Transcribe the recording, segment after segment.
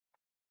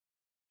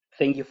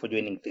Thank you for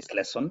joining this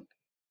lesson.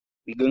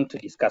 We're going to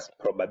discuss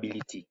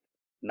probability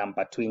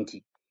number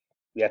 20.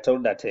 We are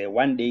told that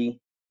one day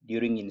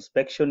during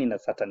inspection in a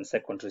certain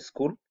secondary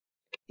school,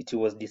 it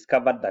was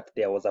discovered that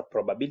there was a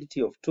probability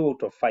of 2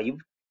 out of 5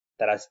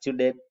 that a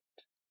student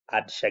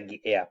had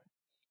shaggy hair.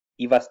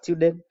 If a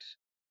student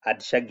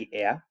had shaggy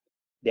hair,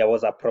 there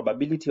was a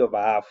probability of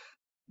a half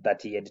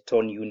that he had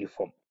torn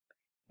uniform.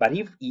 But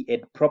if he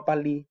had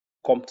properly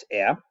combed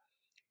hair,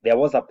 there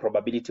was a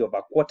probability of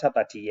a quarter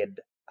that he had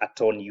a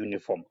torn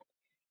uniform.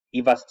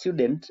 If a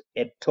student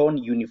had torn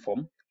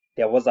uniform,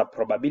 there was a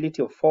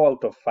probability of 4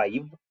 out of 5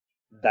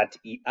 that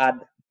he had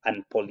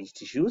unpolished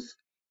shoes.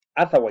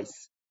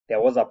 Otherwise,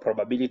 there was a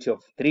probability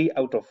of 3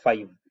 out of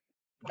 5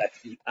 that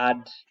he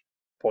had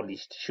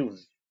polished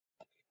shoes.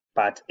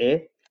 Part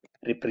A,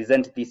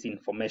 represent this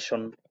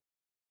information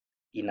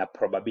in a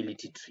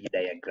probability tree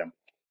diagram.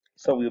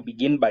 So we'll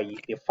begin by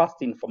the first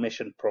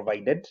information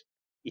provided.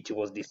 It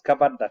was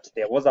discovered that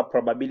there was a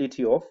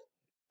probability of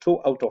 2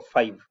 out of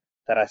 5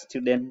 that a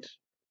student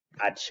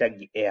had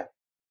shaggy hair.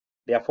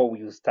 Therefore,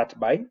 we will start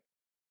by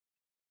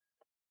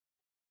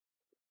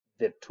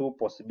the two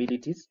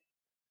possibilities.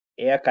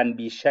 Hair can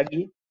be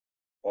shaggy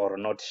or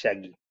not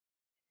shaggy.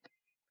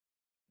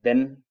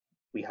 Then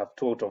we have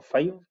 2 out of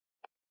 5.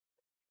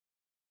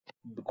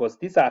 Because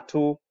these are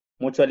two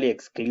mutually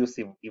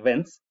exclusive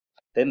events,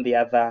 then the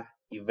other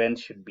event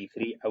should be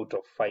 3 out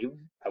of 5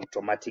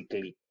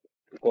 automatically.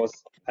 Because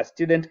a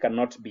student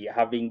cannot be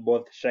having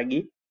both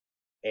shaggy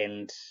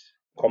and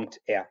combed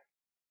hair.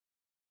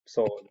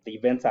 So the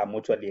events are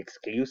mutually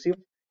exclusive.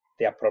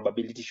 Their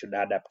probability should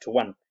add up to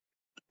 1.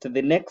 To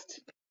the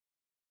next,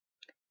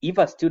 if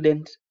a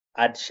student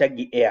had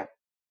shaggy hair,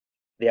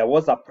 there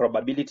was a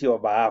probability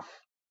of a half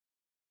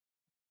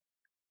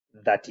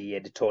that he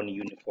had torn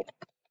uniform.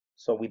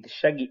 So with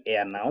shaggy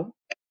hair now,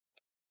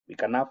 we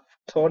can have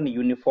torn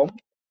uniform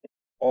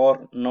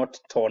or not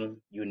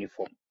torn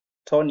uniform.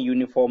 Torn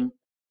uniform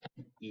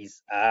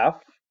is a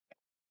half,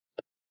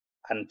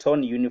 and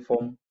torn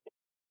uniform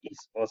is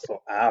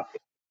also a half.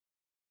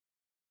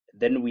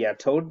 Then we are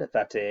told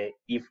that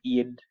if he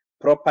had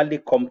properly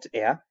combed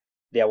hair,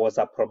 there was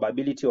a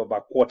probability of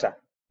a quarter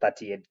that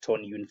he had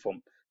torn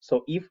uniform.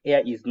 So if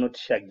hair is not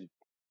shaggy,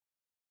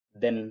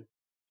 then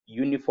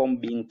uniform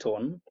being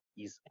torn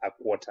is a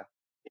quarter.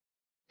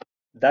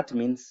 That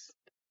means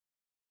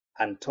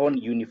untorn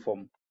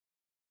uniform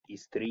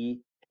is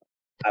 3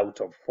 out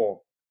of 4.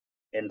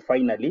 And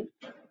finally,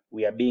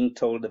 we are being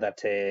told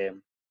that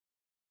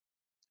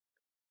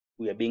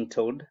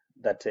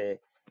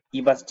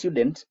if a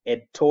student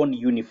had torn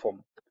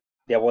uniform,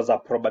 there was a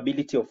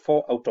probability of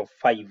 4 out of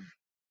 5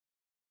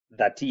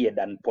 that he had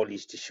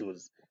unpolished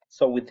shoes.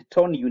 So with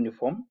torn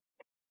uniform,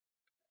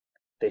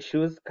 the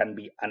shoes can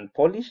be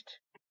unpolished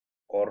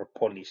or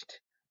polished.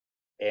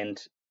 And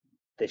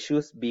the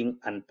shoes being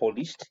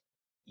unpolished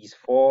is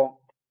 4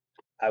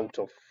 out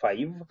of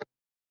 5.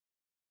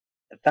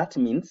 That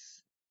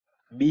means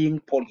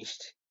being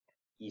polished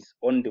is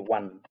only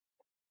 1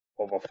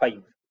 over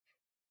 5.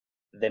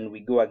 Then we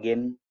go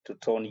again to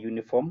torn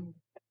uniform.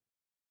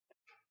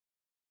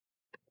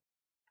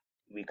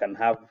 We can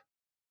have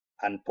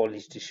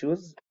unpolished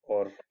shoes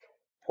or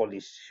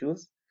polished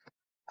shoes.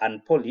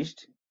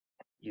 Unpolished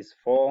is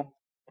 4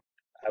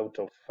 out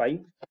of 5,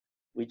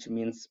 which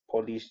means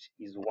polished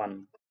is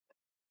 1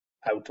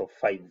 out of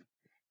 5.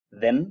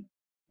 Then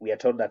we are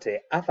told that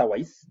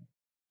otherwise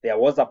there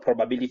was a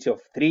probability of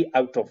 3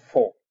 out of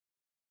 4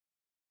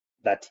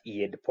 that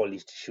he had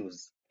polished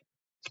shoes.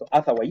 So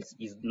otherwise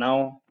is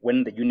now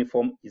when the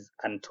uniform is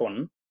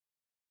untorn,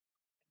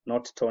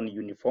 not torn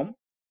uniform.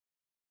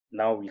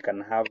 Now we can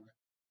have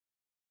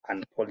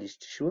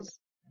unpolished shoes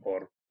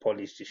or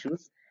polished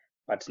shoes,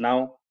 but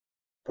now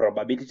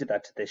probability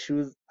that the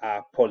shoes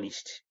are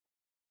polished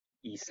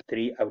is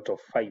 3 out of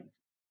 5,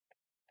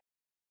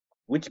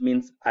 which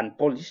means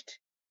unpolished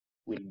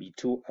will be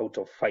 2 out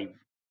of 5,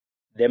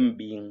 them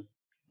being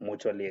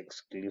mutually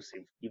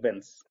exclusive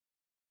events,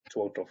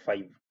 2 out of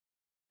 5.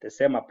 The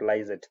same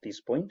applies at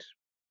this point.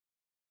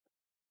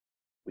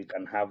 We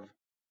can have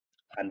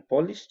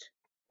unpolished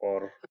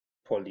or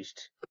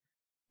polished.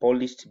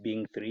 Polished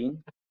being 3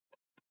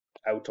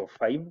 out of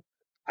 5,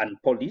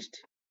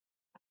 unpolished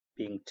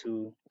being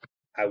 2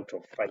 out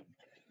of 5.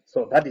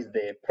 So that is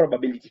the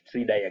probability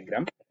tree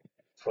diagram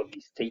for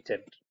the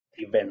stated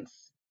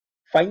events.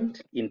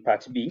 Find in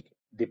part B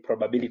the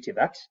probability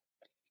that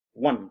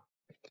 1.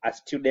 A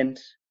student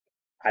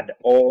had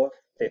all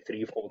the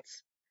 3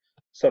 faults.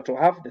 So to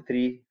have the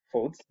 3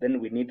 faults,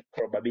 then we need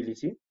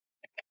probability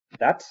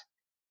that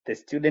the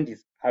student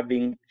is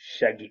having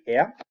shaggy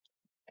hair,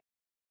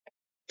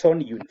 torn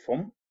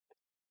uniform,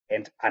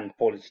 and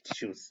unpolished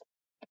shoes.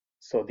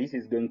 So this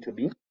is going to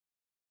be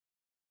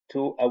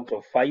 2 out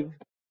of 5,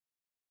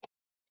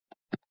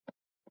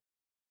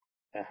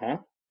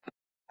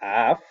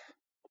 half,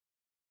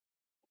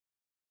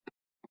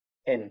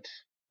 and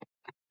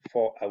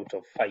 4 out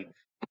of 5.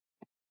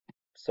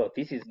 So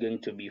this is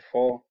going to be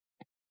 4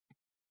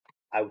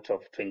 out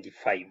of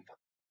 25.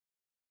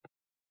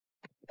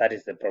 That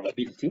is the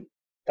probability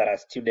that a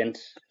student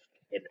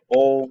at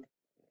all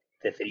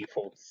the 3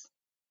 faults.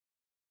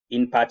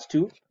 In part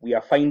 2, we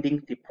are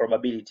finding the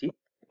probability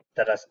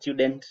that a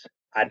student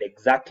had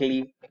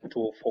exactly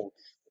 2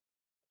 faults.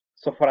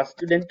 So for a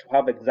student to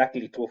have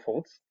exactly 2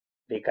 faults,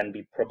 there can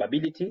be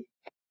probability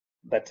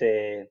that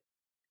the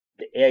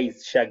hair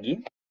is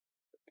shaggy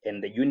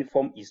and the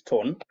uniform is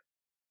torn,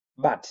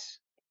 but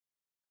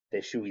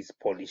the shoe is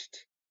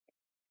polished.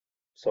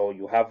 So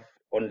you have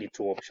only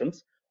 2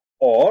 options,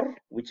 or,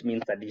 which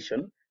means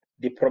addition,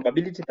 the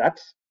probability that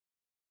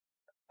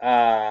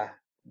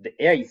the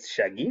hair is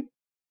shaggy,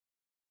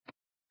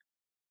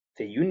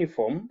 the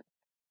uniform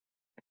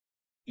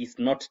is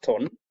not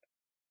torn,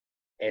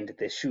 and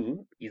the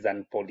shoe is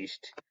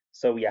unpolished.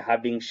 So we are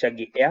having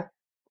shaggy hair,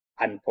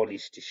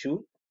 unpolished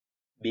shoe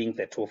being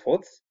the 2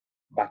 faults,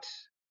 but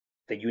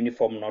the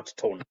uniform not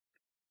torn.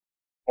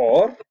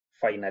 Or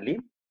finally,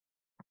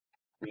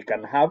 we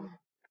can have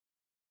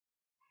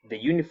the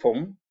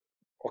uniform,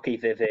 okay,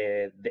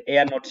 the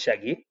hair not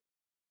shaggy,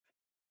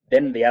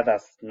 then the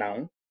others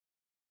now,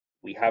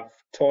 we have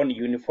torn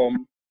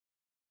uniform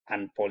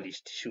and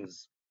polished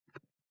shoes.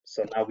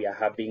 So now we are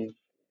having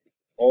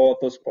all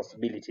those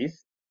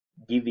possibilities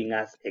giving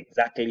us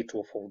exactly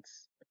 2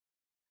 faults.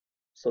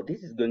 So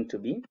this is going to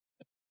be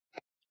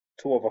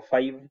 2 over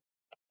 5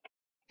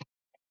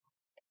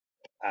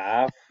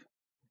 half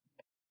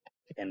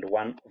and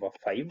 1 over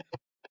 5,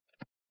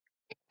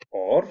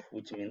 or,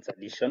 which means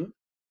addition,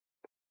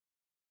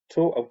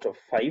 2 out of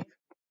 5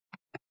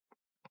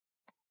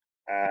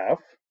 half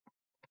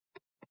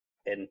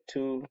and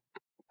 2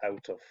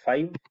 out of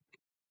 5,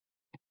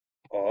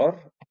 or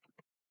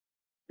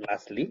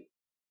lastly,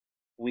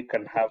 we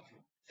can have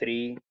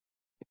 3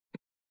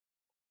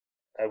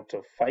 out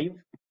of 5,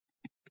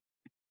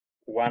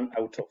 1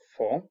 out of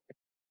 4,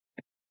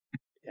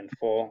 and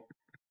 4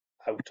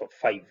 out of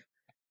 5.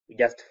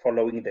 Just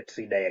following the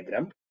tree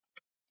diagram.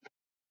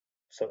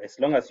 So as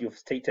long as you've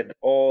stated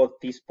all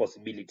these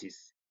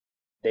possibilities,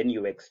 then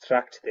you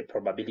extract the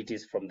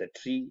probabilities from the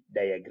tree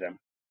diagram.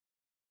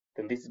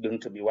 Then this is going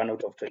to be 1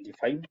 out of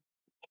 25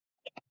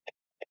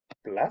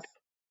 plus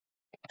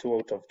 2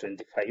 out of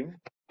 25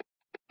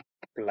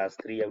 plus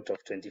 3 out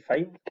of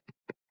 25.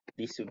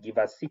 This will give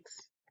us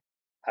 6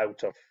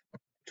 out of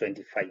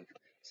 25.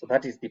 So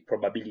that is the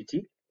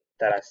probability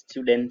that a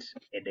student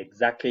had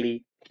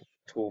exactly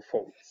 2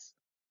 faults.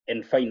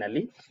 And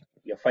finally,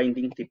 you're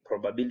finding the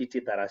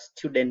probability that a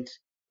student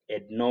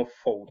had no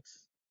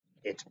faults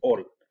at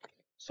all.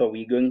 So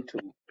we're going to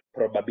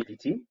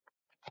probability.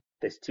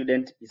 The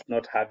student is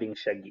not having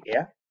shaggy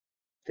hair,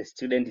 the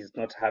student is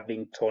not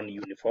having torn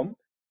uniform,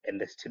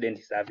 and the student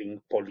is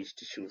having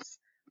polished shoes.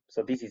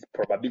 So this is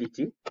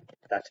probability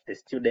that the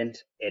student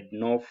had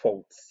no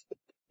faults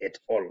at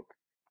all.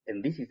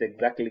 And this is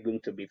exactly going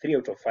to be 3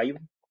 out of 5,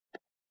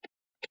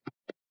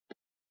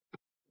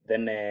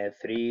 then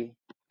 3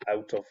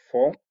 out of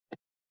 4,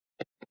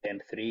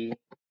 and 3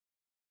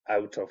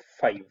 out of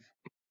 5.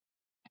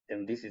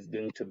 And this is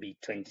going to be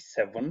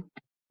 27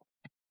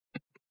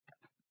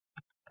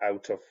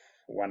 out of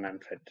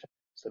 100.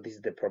 So this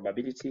is the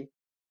probability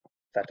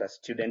that a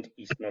student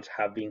is not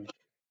having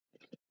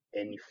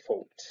any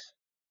fault.